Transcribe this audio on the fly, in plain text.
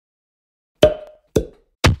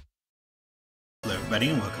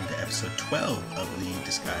everybody, and welcome to episode 12 of the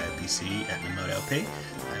Disgaea PC at Remote LP.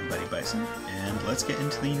 I'm Buddy Bison, and let's get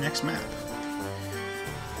into the next map.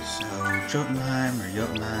 So, Jotunheim or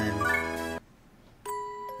Jotunheim.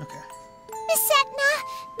 Okay. Miss Etna,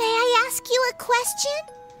 may I ask you a question?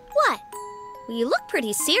 What? Well, you look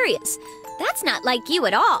pretty serious. That's not like you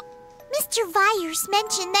at all. Mr. Vyers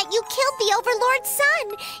mentioned that you killed the Overlord's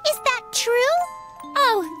son. Is that true?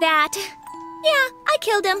 Oh, that. Yeah, I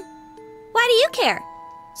killed him. Why do you care?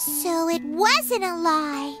 So it wasn't a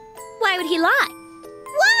lie. Why would he lie?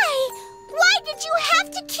 Why? Why did you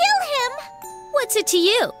have to kill him? What's it to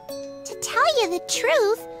you? To tell you the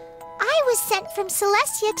truth, I was sent from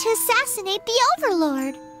Celestia to assassinate the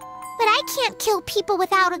Overlord. But I can't kill people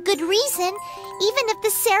without a good reason, even if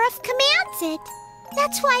the Seraph commands it.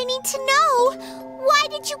 That's why I need to know. Why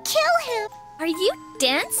did you kill him? Are you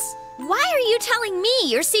dense? Why are you telling me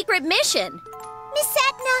your secret mission? Miss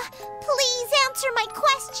Etna, please answer my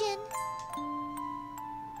question.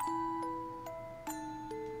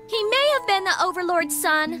 He may have been the Overlord's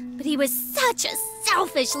son, but he was such a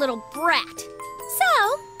selfish little brat.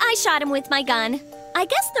 So, I shot him with my gun. I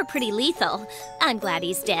guess they're pretty lethal. I'm glad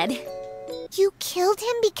he's dead. You killed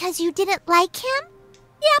him because you didn't like him?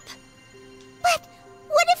 Yep. But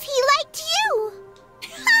what if he liked you?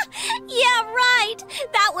 Yeah, right.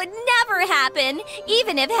 That would never happen,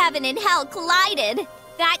 even if heaven and hell collided.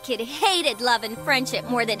 That kid hated love and friendship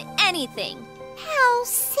more than anything. How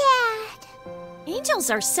sad. Angels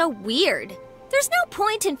are so weird. There's no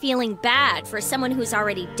point in feeling bad for someone who's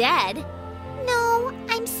already dead. No,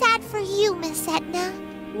 I'm sad for you, Miss Etna.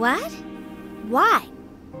 What? Why?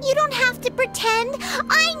 You don't have to pretend.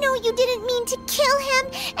 I know you didn't mean to kill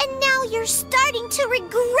him, and now you're starting to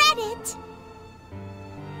regret it.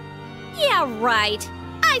 Yeah, right.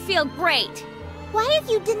 I feel great. Why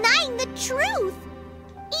are you denying the truth?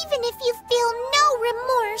 Even if you feel no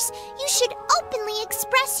remorse, you should openly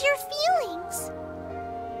express your feelings.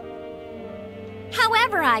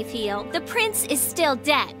 However I feel, the prince is still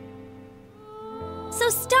dead. So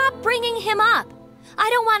stop bringing him up. I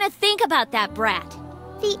don't want to think about that brat.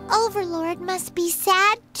 The Overlord must be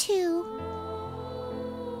sad, too.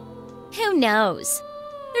 Who knows?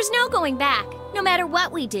 There's no going back, no matter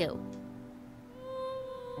what we do.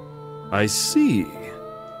 I see.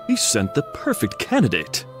 He sent the perfect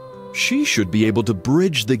candidate. She should be able to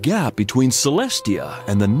bridge the gap between Celestia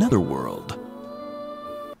and the Netherworld.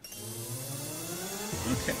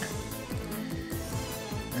 Okay.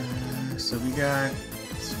 So we got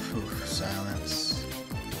silence.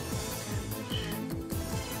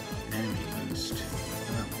 Enemy boost.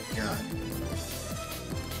 Oh my god.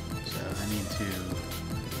 So I need to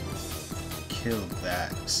kill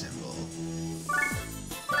that symbol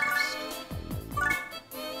first.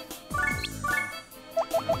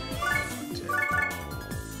 So I want to have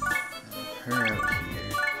her out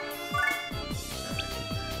here.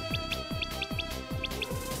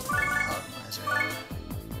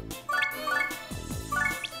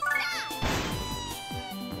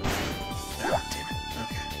 Ah, damn it.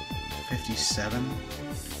 Okay. 57.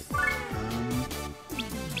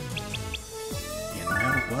 You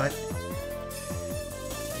know what?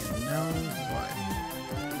 You know what?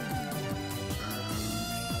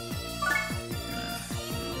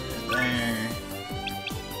 There. And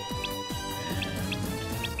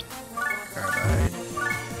carbide.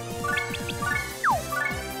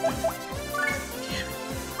 Damn it.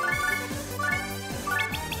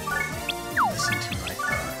 Listen to my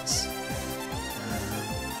thoughts.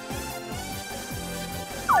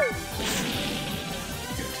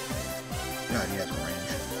 Good. God, he has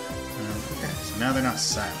range. Okay, so now they're not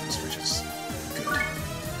silenced, which is good. So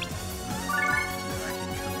I can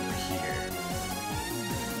come over here.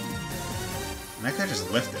 And I could have just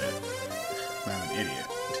lifted it. I'm an idiot.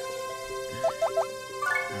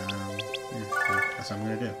 Yeah, that's what I'm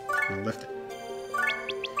gonna do. I'm gonna lift it.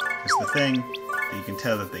 Because the thing that you can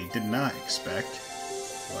tell that they did not expect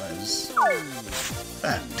was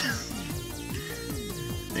that.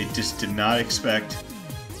 They just did not expect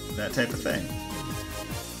that type of thing.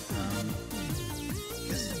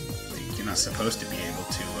 Because you're not supposed to be able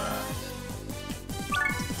to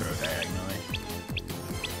throw diagonally.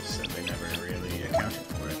 So they never really accounted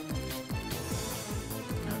for it.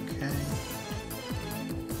 Okay.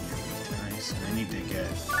 Nice. And I need to get...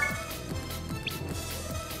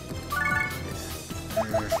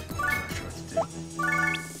 I'm not sure what to do.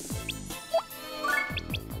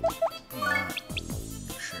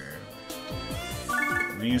 Not sure.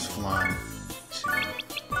 I'm gonna use Flan to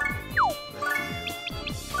lift you.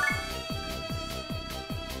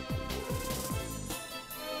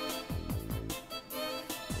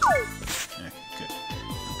 Okay, good.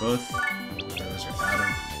 both those are out of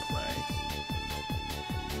play.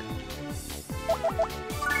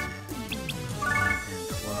 And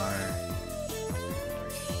fly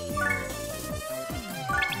here.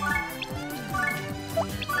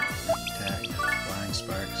 Attack, flying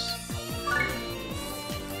sparks.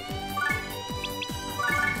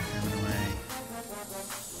 Coming away.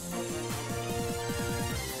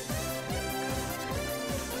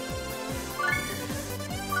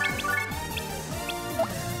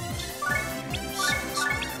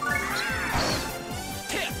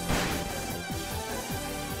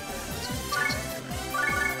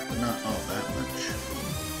 But not all that much.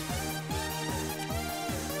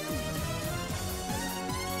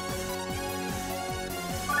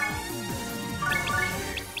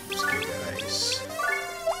 Just get that ice.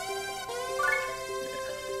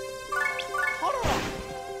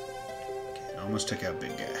 Okay, almost took out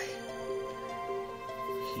big guy.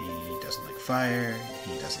 He doesn't like fire,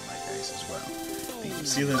 he doesn't like ice as well. But you can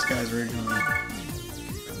see those guys originally.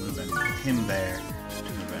 I'm moving him there to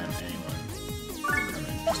prevent anyone from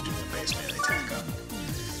just doing a base melee attack up.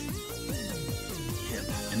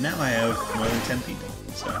 And now I have more than 10 people,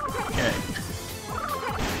 so okay.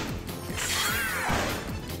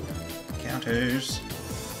 Counters.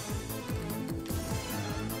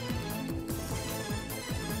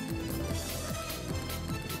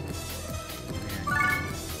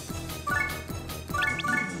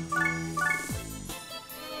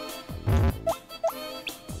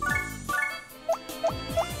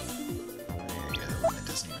 That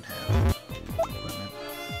doesn't even have equipment.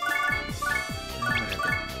 Whatever.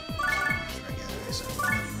 Regular ice up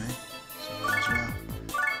anyway, so might as well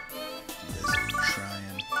do this and try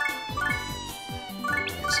and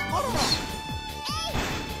get some of this.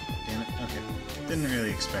 Damn it, okay. Didn't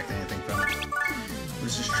really expect anything from it.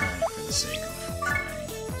 Was just trying it for the sake of trying.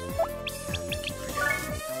 I keep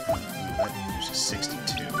forgetting. That uses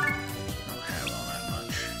 62. I don't have all that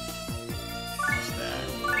much. There's that.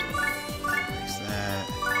 There's that.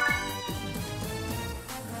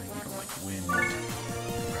 You don't like wind.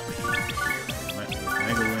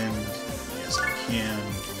 Mega wind. Yes, I can.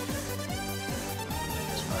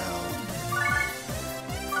 As well.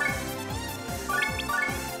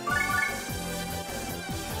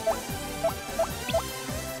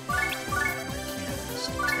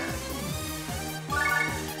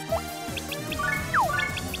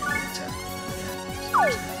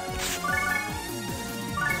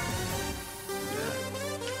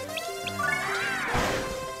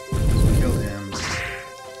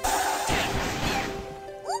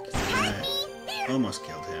 Almost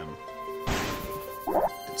killed him.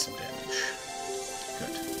 Did some damage.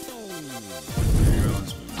 Good.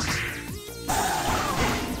 Everyone's moving.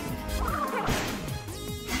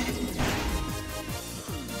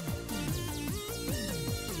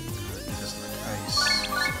 He doesn't like ice, so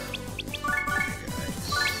bigger ice.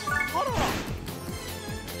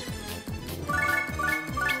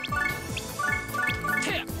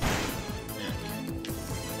 Yeah.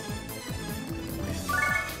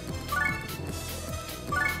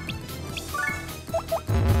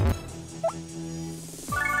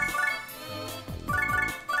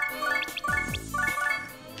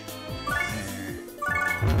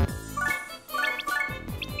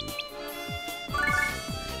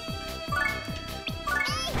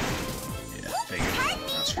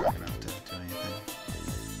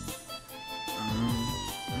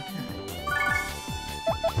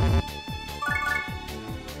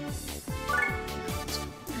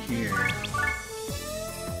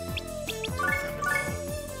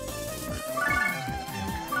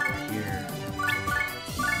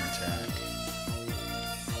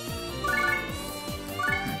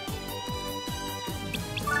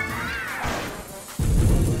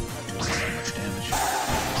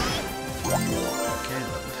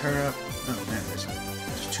 Her up. Oh man, there's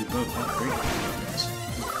two boats. Oh, great.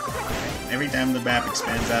 Every time the map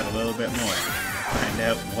expands out a little bit more, find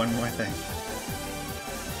out one more thing.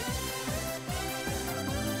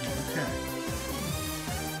 Okay.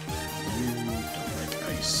 You don't like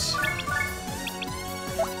ice.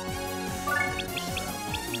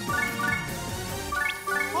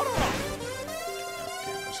 Oh,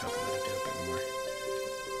 damn, I was hoping I'd do a bit more.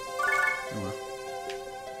 Oh well.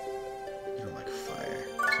 You don't like fire,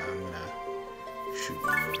 so I'm gonna shoot you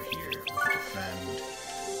over here. We can defend.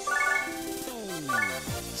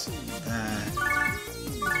 Let's do that.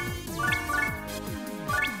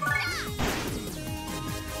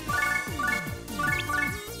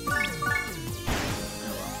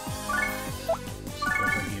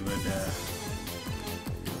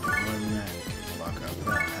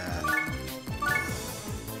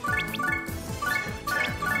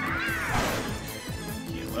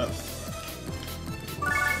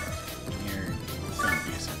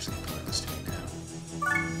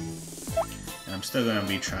 still gonna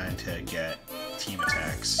be trying to get team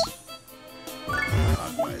attacks with the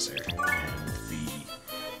Hogweiser and the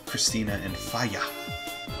Christina and Faya.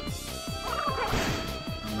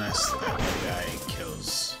 Unless that one guy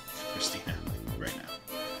kills Christina right now.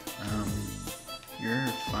 You're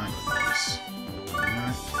fine with this.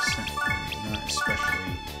 Not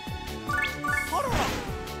especially.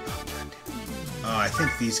 Oh, I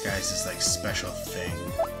think these guys' like special thing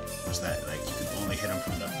was that like you could only hit them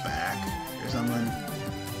from the back or something.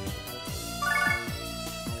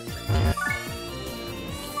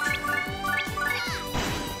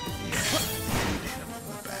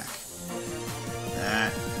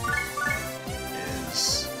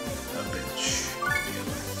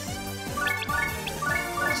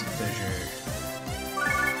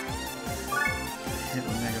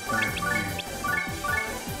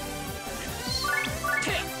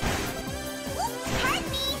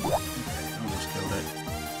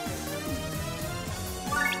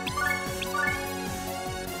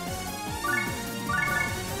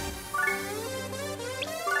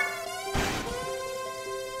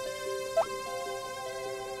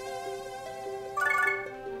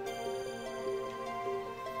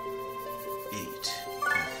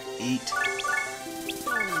 Eight.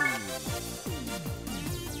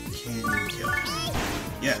 Can you kill him?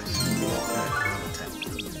 Yes. Good. Level 10.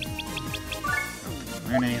 Don't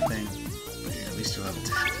learn anything, but you're at least to level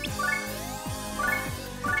 10.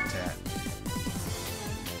 Habitat.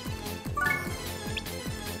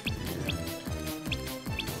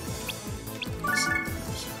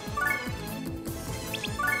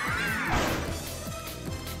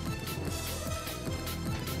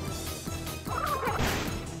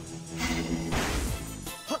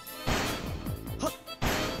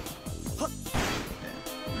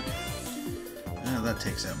 That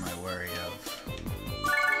takes out my worry of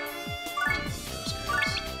those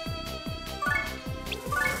guys.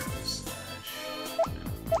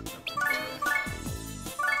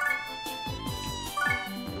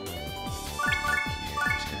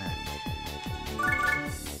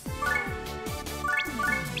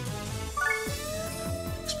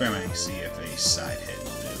 Experimenting to see if a side hit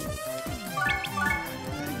will do.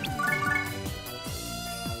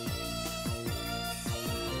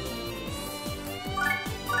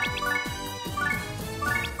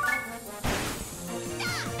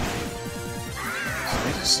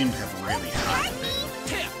 Seem to have really high evade.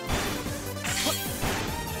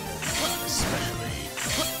 Especially...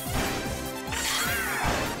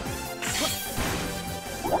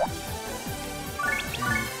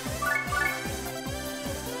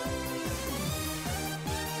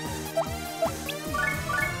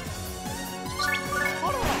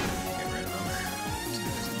 Get rid of him.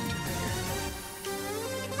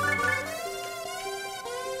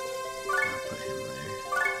 I'll put him there.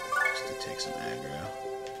 Just to take some aggro.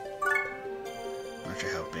 Not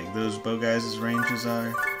sure how big those bow guys' ranges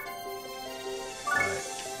are. But...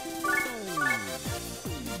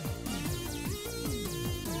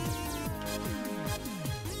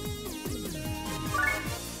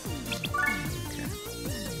 okay.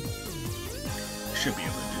 Should be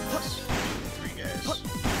able to do this. 3 guys.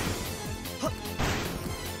 Okay.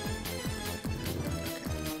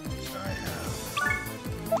 So I have...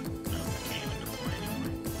 no, I can't even deploy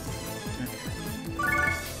anymore. Okay.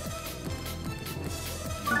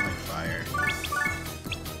 Fire.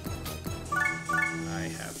 I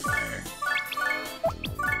have fire.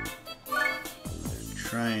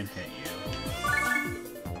 Try and hit you.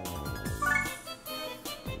 Come over here.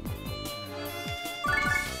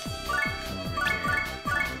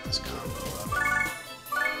 Try and get this combo up.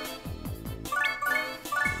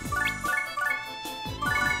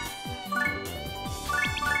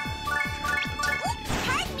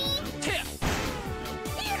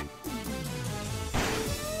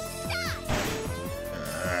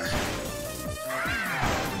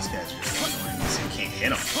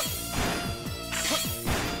 Hit him.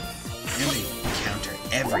 And they counter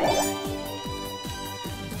everything.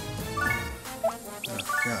 Oh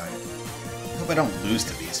god. I hope I don't lose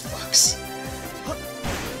to these fucks.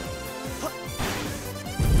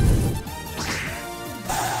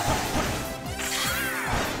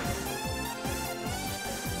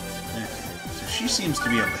 Okay, so she seems to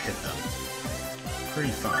be able to hit them pretty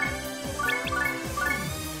fine.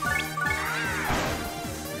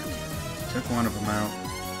 Took one of them out.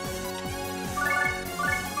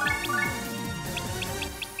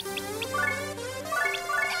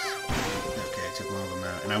 Okay, I took one of them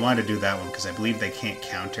out. And I wanted to do that one because I believe they can't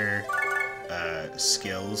counter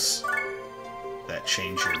skills that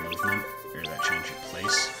change your movement, or that change your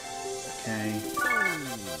place. Okay.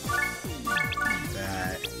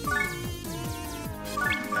 That.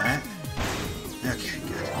 That. Okay,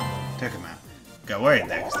 good. Took him out. Got worried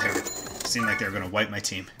there because they seemed like they were going to wipe my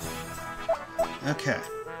team. Okay.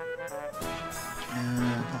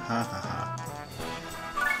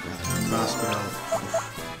 Hospital.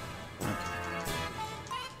 Okay.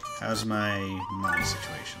 How's my money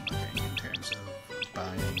situation looking in terms of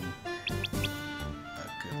buying a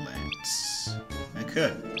good lance? I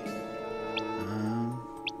could.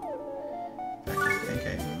 In fact, I think I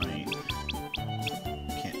might.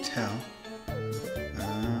 Can't tell.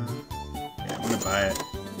 Yeah, I'm gonna buy it.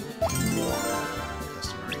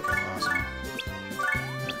 Customer recap, awesome.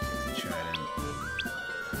 Okay, trident.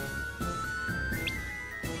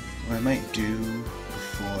 What I might do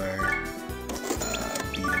before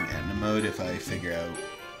beating Edna mode, if I figure out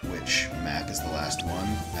which map is the last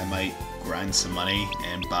one, I might grind some money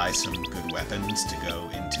and buy some good weapons to go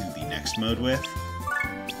into the next mode with.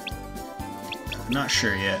 I'm not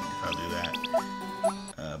sure yet if I'll do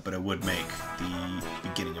that, but it would make the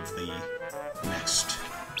beginning of the next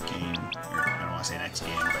game, or I don't want to say next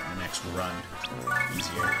game, but the next run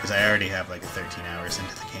easier, because I already have like 13 hours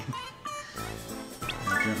into the game.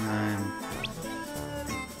 I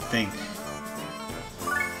think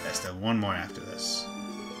I still have one more after this.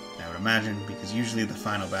 I would imagine, because usually the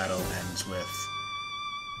final battle ends with...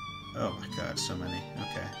 Oh my god, so many.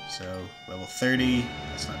 Okay, so level 30,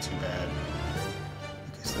 that's not too bad.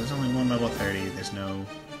 Okay, so there's only one level 30, there's no...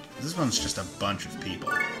 This one's just a bunch of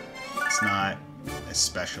people. It's not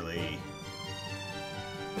especially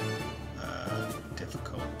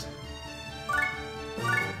difficult.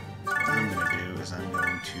 What I'm going to do is I'm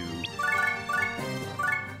going to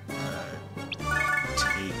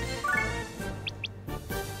take...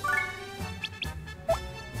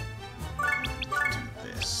 do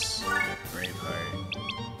this. Braveheart.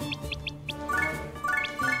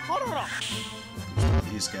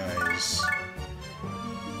 These guys...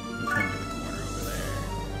 Move him to the corner over there.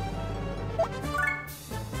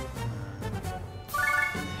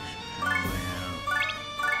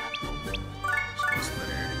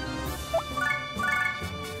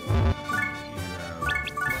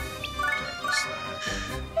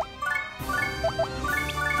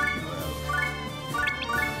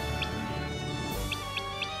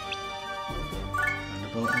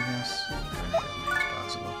 Thunderbolt, I guess. Trying to hit as many as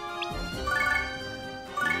possible.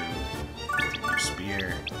 You spear.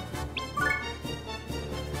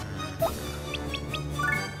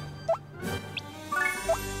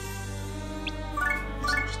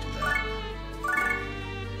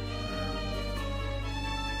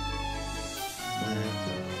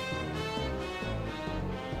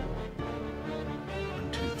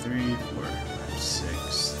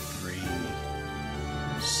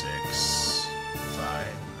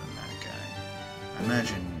 I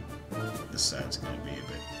imagine this side's going to be a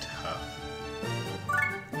bit tough.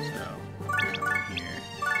 So, come in here.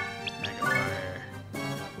 Mega Fire.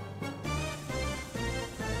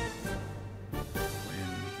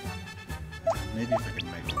 Wind. Maybe if I can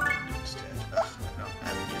make wind instead. Ugh, no, I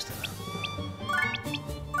haven't used it now.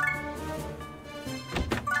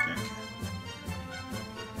 Okay.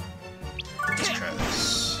 Let's try this.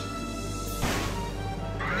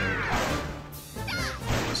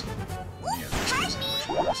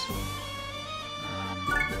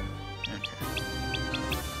 Okay.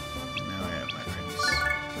 Now I have my rings.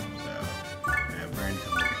 So, I have Burn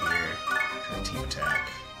come over here, try team attack.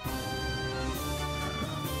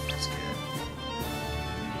 Let's get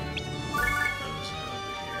those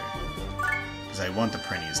over here. Because I want the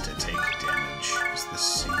Prinnies to take damage. Because this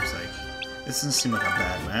seems like... This doesn't seem like a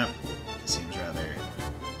bad map. It seems rather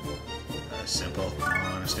simple, in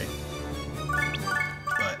all honesty.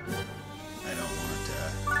 But I don't want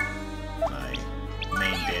my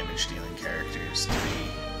main damage-dealing characters to be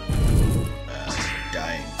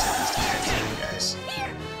dying to these detective guys.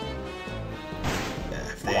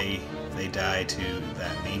 If they die to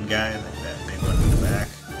that main guy, like that big one in the back,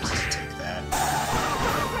 just take that.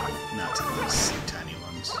 Not to these tiny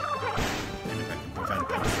ones. And if I can prevent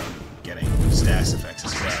them from getting status effects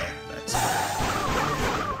as well, that's good.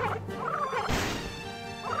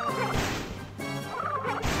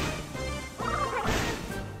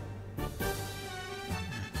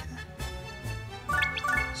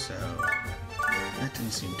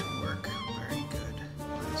 Didn't seem to work very good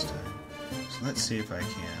last time. So let's see if I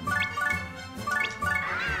can.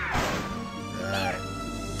 Damn. I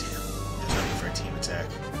was hoping for a team attack.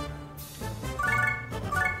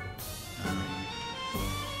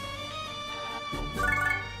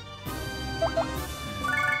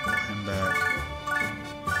 Pull him back.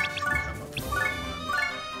 Come up with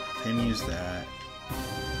one. Him use that.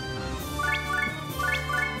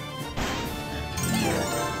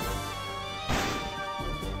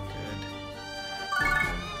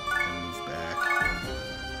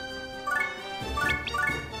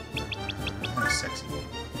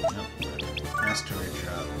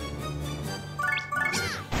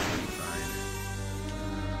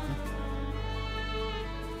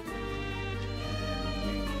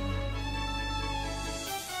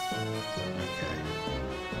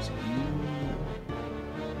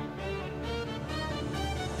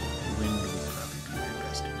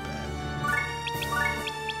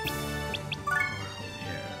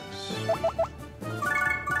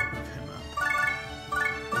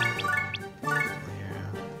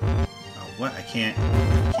 can't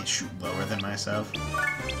shoot lower than myself.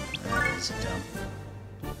 That is dumb.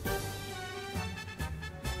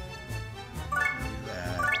 Do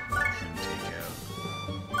that. Let him take out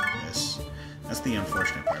this. That's the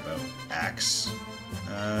unfortunate part about axe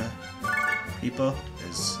people,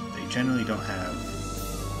 is they generally don't have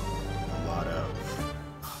a lot of...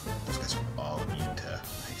 Oh, those guys are all immune to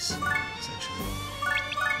ice, essentially.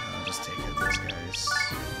 I'll just take out these guys.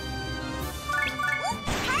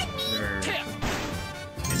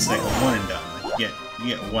 It's like a one and done. Like you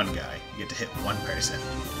get one guy. You get to hit one person.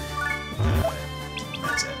 And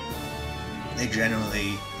that's it. They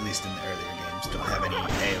generally, at least in the earlier games, don't have any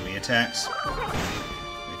AoE attacks,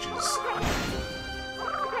 which is...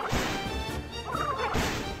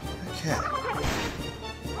 Okay.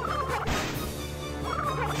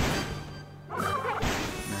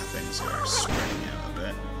 Now things are spreading out a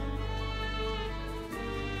bit.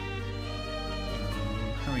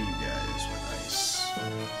 How are you guys with ice?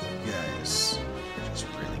 You guys are just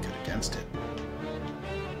really good against it.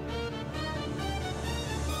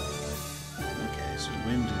 Okay, so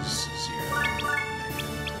wind is 0.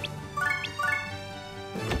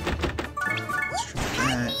 Let's try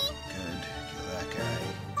that. Good. Kill that guy.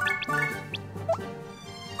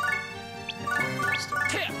 Okay, still a bit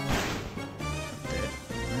left.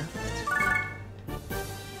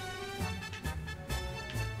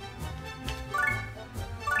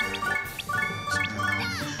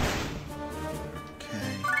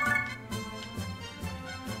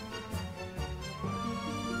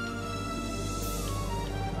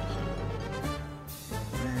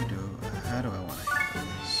 How do I want to handle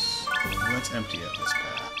this? Let's empty out this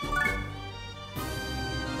path.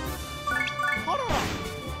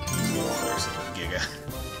 First little Giga.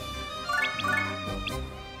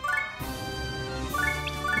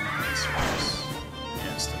 This works.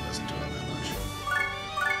 Yeah, it still doesn't do all that much.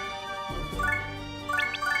 Oh well.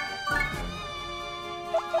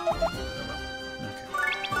 Okay.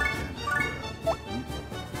 And I will...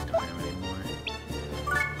 Don't have any more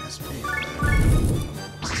SP.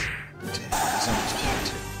 He's almost dead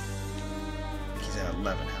too. He's at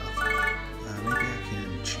 11 health. Maybe I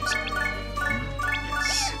can cheese it with him.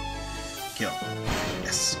 Yes. Kill.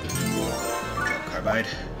 Yes. Good job, Carbide.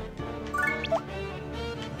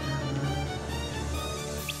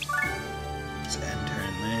 Let's end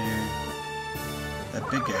turn there. That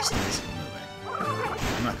big guy still isn't moving.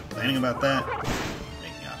 I'm not complaining about that. I'm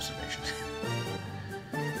making observations.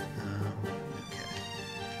 Okay.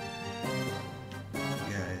 You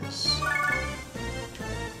guys...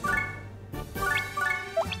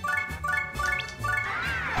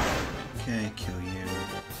 Okay, kill you.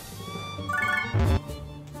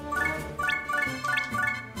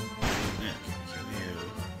 Okay, kill you.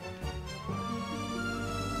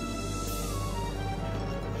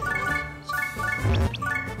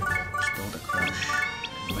 Just build a crush.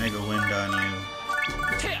 Mega wind on you.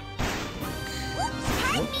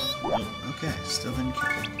 Oh, okay, still didn't kill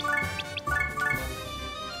him.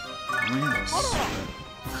 Oh yes.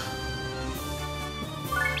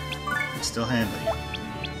 But... Still handling you.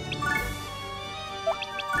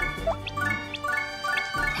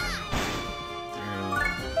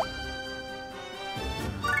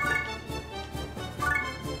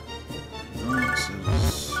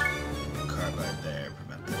 Carbide there,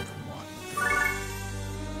 prevent them from walking through.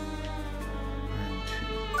 And 2.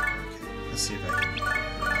 Okay, let's see if I can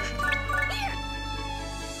rush it.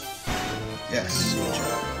 Yes, good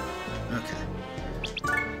job. Okay.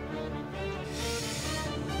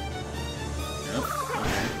 Nope.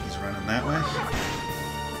 Okay, he's running that way.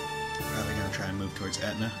 Probably gonna try and move towards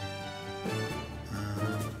Etna.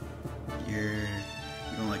 You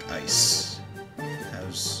don't like ice.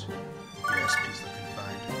 How's your SP's looking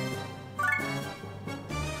fine?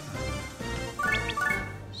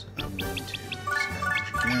 So I'm going to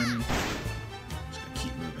scavenge again. Just gonna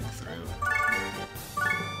keep moving through.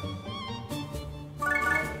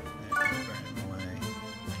 Burn him away.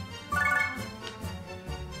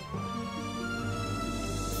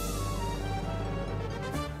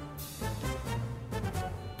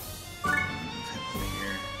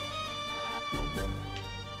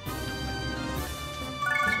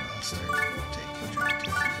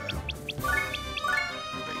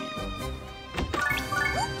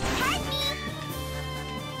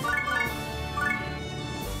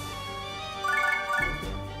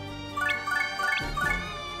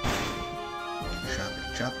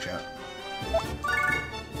 Chop, chop.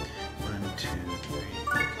 1, 2, 3.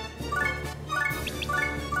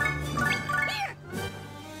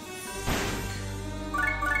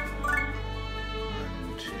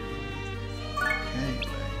 Okay,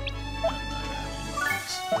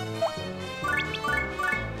 I'm not having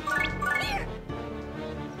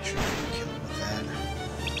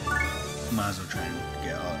Might as well try and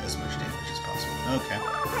get as much damage as possible. Okay.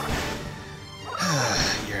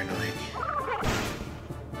 You're annoying.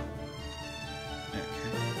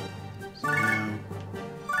 Okay. So now,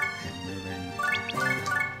 head moving.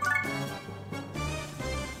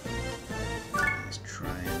 Let's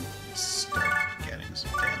try and start getting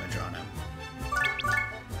some damage on him.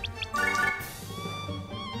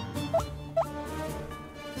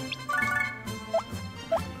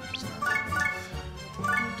 It's not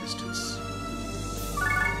enough distance.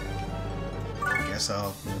 I guess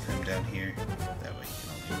I'll move him down here. That way he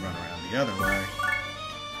can only run around the other way.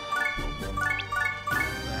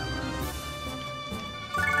 That one.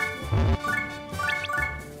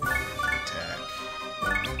 Attack.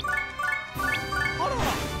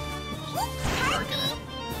 Working it.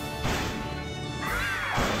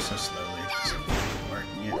 Oh, so slowly. Just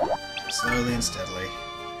working it. Slowly and steadily.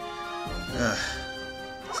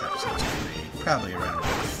 This episode's gonna be probably around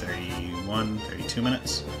about 31, 32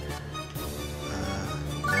 minutes.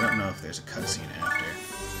 I don't know if there's a cutscene after.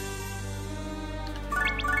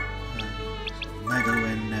 Mega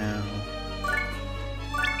Wind now.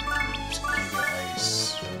 Use Giga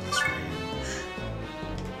Ice from this range.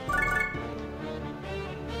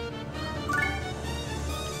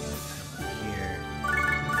 Here.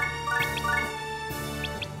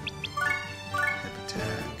 Hip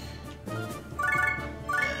attack.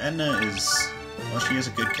 Yeah, Edna is... Well, she is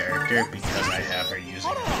a good character because I have her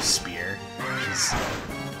using a spear. She's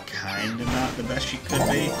kinda not the best she could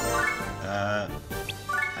be. I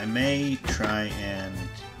may try and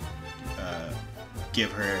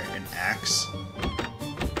give her an axe,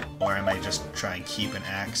 or I might just try and keep an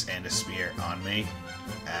axe and a spear on me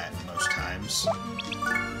at most times,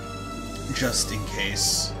 just in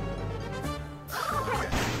case. Okay.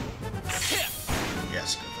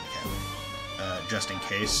 Yes, go for the cavalry. Just in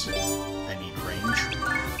case I need range, so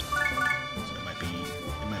it might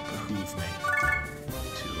behoove me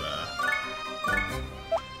to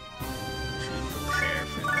prepare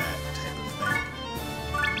for that type of thing.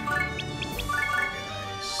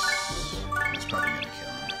 Nice. That's probably gonna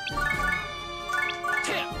kill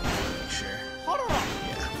him. Sure.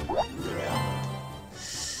 Yeah.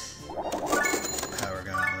 Power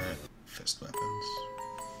Gauntlet, Fist Weapons.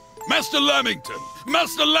 Master Lamington!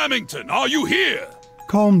 Master Lamington, are you here?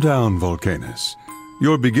 Calm down, Volcanus.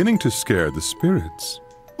 You're beginning to scare the spirits.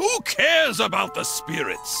 Who cares about the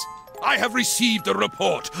spirits? I have received a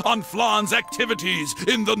report on Flan's activities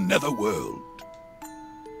in the Netherworld.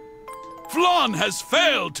 Flan has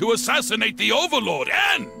failed to assassinate the Overlord,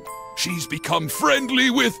 and she's become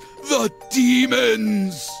friendly with the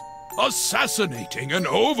demons. Assassinating an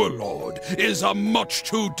Overlord is a much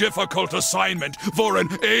too difficult assignment for an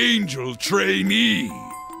angel trainee.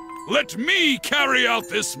 Let me carry out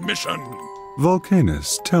this mission.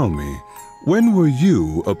 Volcanus, tell me, when were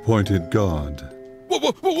you appointed god?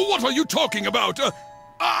 What are you talking about?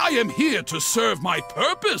 I am here to serve my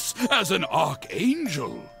purpose as an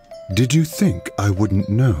archangel. Did you think I wouldn't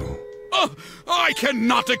know? I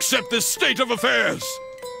cannot accept this state of affairs.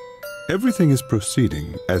 Everything is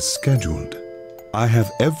proceeding as scheduled. I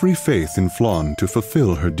have every faith in Flan to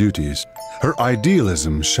fulfill her duties. Her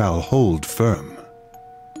idealism shall hold firm.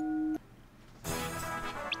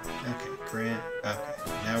 Okay, Grand... Okay,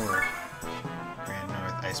 now we're... Grand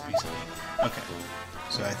North Ice Bison. Okay,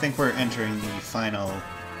 so I think we're entering the final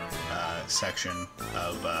section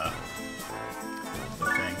of the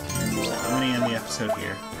thing. So I'm going to end the episode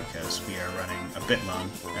here because we are running a bit long,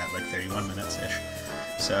 at like 31 minutes-ish.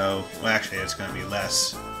 So, well, actually, it's going to be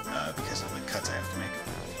less because of the cuts I have to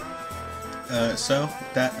make. So,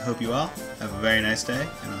 with that, I hope you all have a very nice day,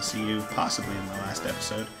 and I'll see you possibly in the last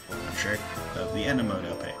episode, I'm sure, of the End of Mode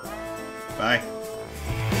LP. Bye!